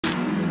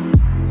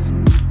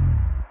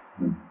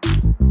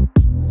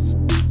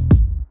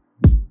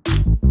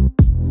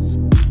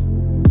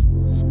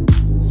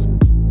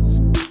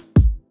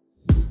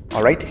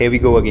Alright, here we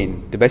go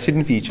again, the best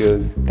hidden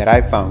features that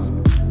I've found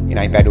in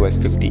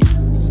iPadOS 15.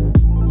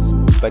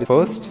 But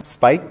first,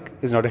 Spike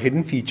is not a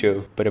hidden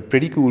feature, but a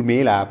pretty cool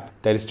mail app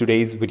that is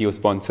today's video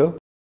sponsor.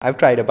 I've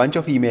tried a bunch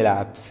of email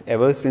apps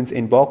ever since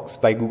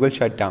Inbox by Google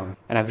shut down,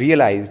 and I've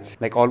realized,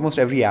 like almost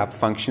every app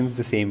functions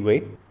the same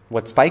way.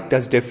 What Spike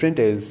does different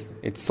is,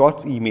 it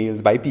sorts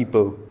emails by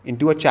people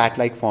into a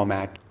chat-like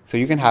format, so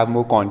you can have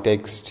more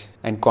context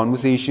and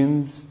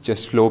conversations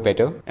just flow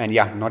better. And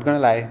yeah, not gonna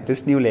lie,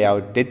 this new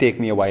layout did take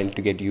me a while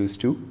to get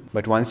used to,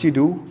 but once you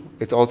do,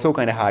 it's also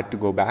kinda hard to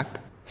go back.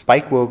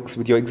 Spike works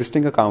with your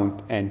existing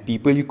account, and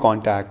people you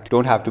contact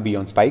don't have to be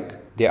on Spike.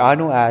 There are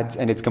no ads,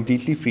 and it's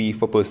completely free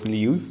for personal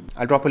use.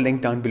 I'll drop a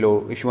link down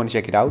below if you want to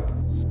check it out.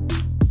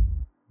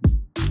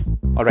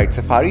 Alright,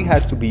 Safari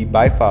has to be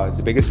by far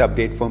the biggest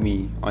update for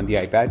me on the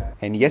iPad.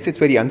 And yes, it's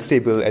very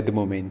unstable at the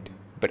moment,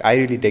 but I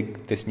really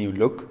dig this new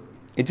look.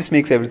 It just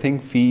makes everything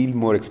feel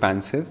more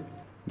expansive.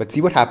 But see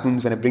what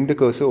happens when I bring the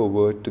cursor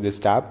over to this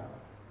tab.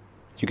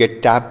 You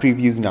get tab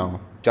previews now,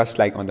 just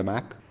like on the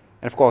Mac.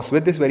 And of course,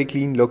 with this very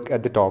clean look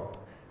at the top,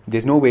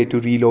 there's no way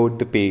to reload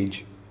the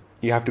page.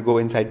 You have to go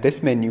inside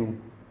this menu,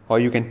 or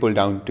you can pull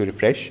down to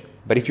refresh.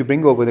 But if you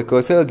bring over the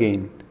cursor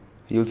again,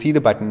 you'll see the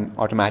button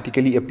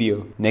automatically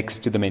appear next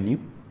to the menu.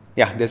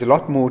 Yeah, there's a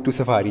lot more to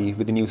Safari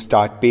with the new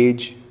start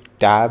page,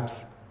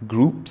 tabs,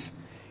 groups,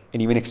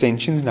 and even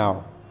extensions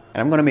now. And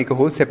I'm gonna make a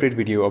whole separate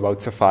video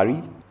about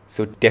Safari,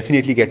 so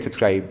definitely get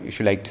subscribed if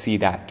you like to see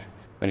that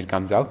when it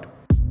comes out.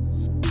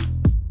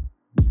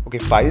 Okay,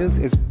 Files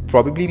is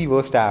probably the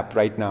worst app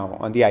right now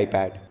on the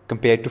iPad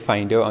compared to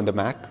Finder on the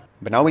Mac.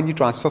 But now when you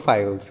transfer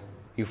files,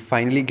 you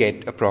finally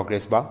get a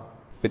progress bar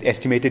with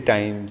estimated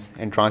times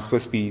and transfer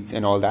speeds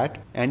and all that.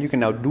 And you can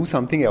now do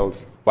something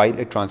else while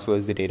it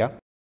transfers the data.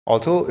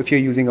 Also, if you're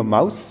using a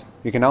mouse,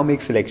 you can now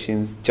make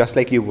selections just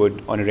like you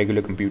would on a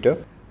regular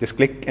computer. Just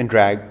click and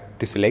drag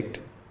to select.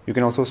 You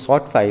can also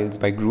sort files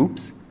by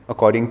groups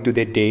according to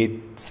their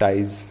date,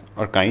 size,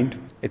 or kind.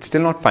 It's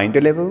still not Finder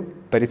level,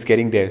 but it's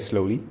getting there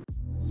slowly.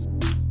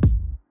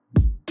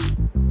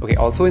 Okay,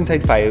 also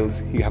inside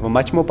Files, you have a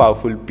much more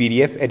powerful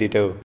PDF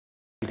editor.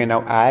 You can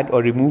now add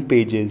or remove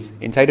pages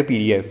inside a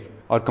PDF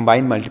or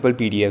combine multiple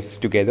PDFs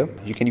together.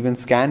 You can even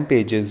scan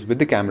pages with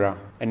the camera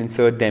and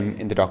insert them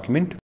in the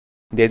document.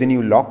 There's a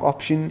new lock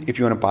option if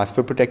you want to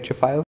password protect your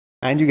file.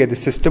 And you get the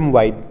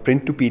system-wide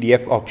print to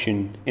PDF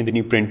option in the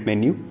new print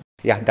menu.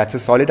 Yeah, that's a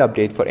solid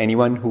update for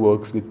anyone who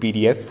works with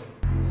PDFs.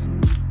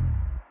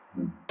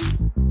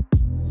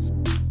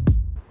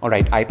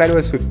 Alright,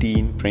 iPadOS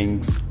 15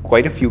 brings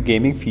quite a few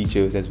gaming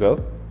features as well.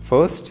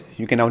 First,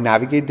 you can now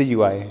navigate the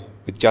UI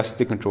with just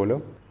the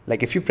controller.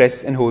 Like if you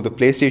press and hold the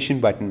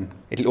PlayStation button,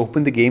 it'll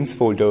open the games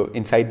folder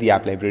inside the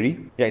app library.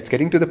 Yeah, it's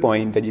getting to the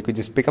point that you could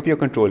just pick up your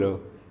controller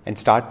and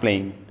start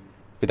playing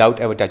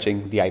without ever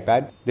touching the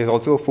iPad. There's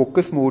also a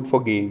focus mode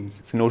for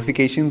games, so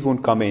notifications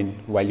won't come in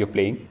while you're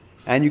playing.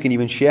 And you can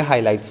even share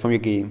highlights from your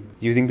game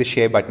using the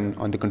share button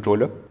on the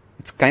controller.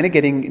 It's kind of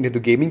getting into the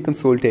gaming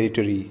console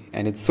territory,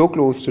 and it's so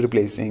close to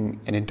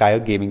replacing an entire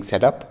gaming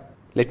setup.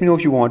 Let me know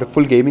if you want a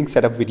full gaming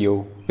setup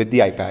video with the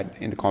iPad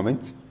in the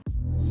comments.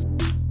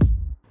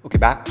 Okay,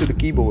 back to the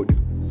keyboard.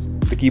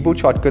 The keyboard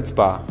shortcuts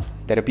bar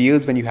that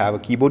appears when you have a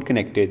keyboard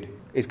connected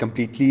is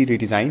completely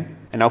redesigned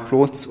and now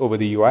floats over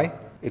the UI.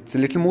 It's a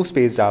little more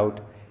spaced out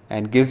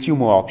and gives you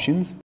more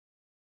options.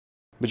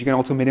 But you can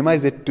also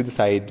minimize it to the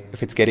side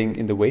if it's getting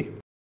in the way.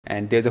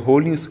 And there's a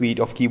whole new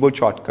suite of keyboard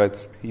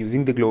shortcuts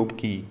using the globe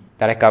key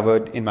that I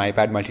covered in my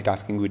iPad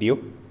multitasking video.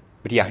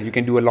 But yeah, you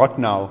can do a lot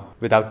now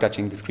without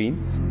touching the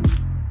screen.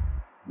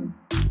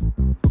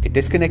 Okay,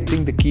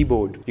 disconnecting the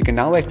keyboard, you can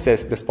now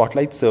access the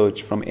Spotlight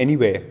search from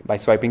anywhere by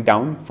swiping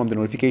down from the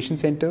notification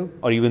center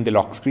or even the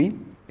lock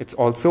screen. It's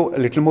also a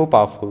little more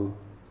powerful,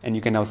 and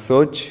you can now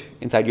search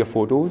inside your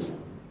photos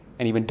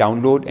and even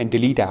download and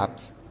delete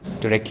apps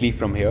directly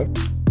from here.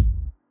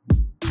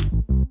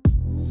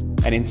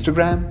 And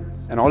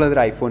Instagram and all other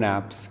iPhone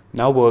apps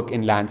now work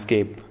in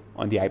landscape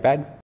on the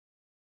iPad.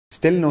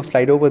 Still no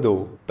slide over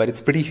though, but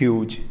it's pretty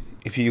huge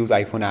if you use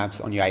iPhone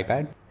apps on your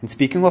iPad. And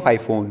speaking of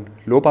iPhone,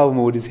 low power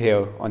mode is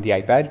here on the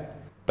iPad,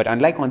 but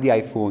unlike on the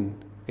iPhone,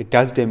 it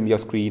does dim your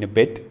screen a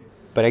bit,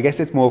 but I guess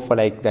it's more for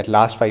like that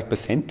last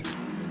 5%.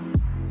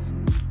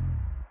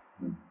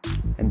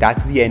 And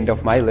that's the end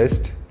of my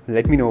list.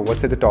 Let me know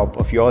what's at the top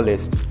of your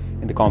list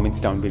in the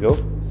comments down below.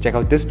 Check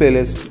out this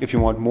playlist if you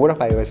want more of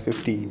iOS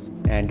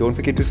 15, and don't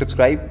forget to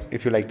subscribe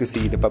if you like to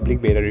see the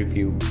public beta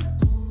review,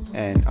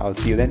 and I'll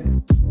see you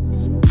then.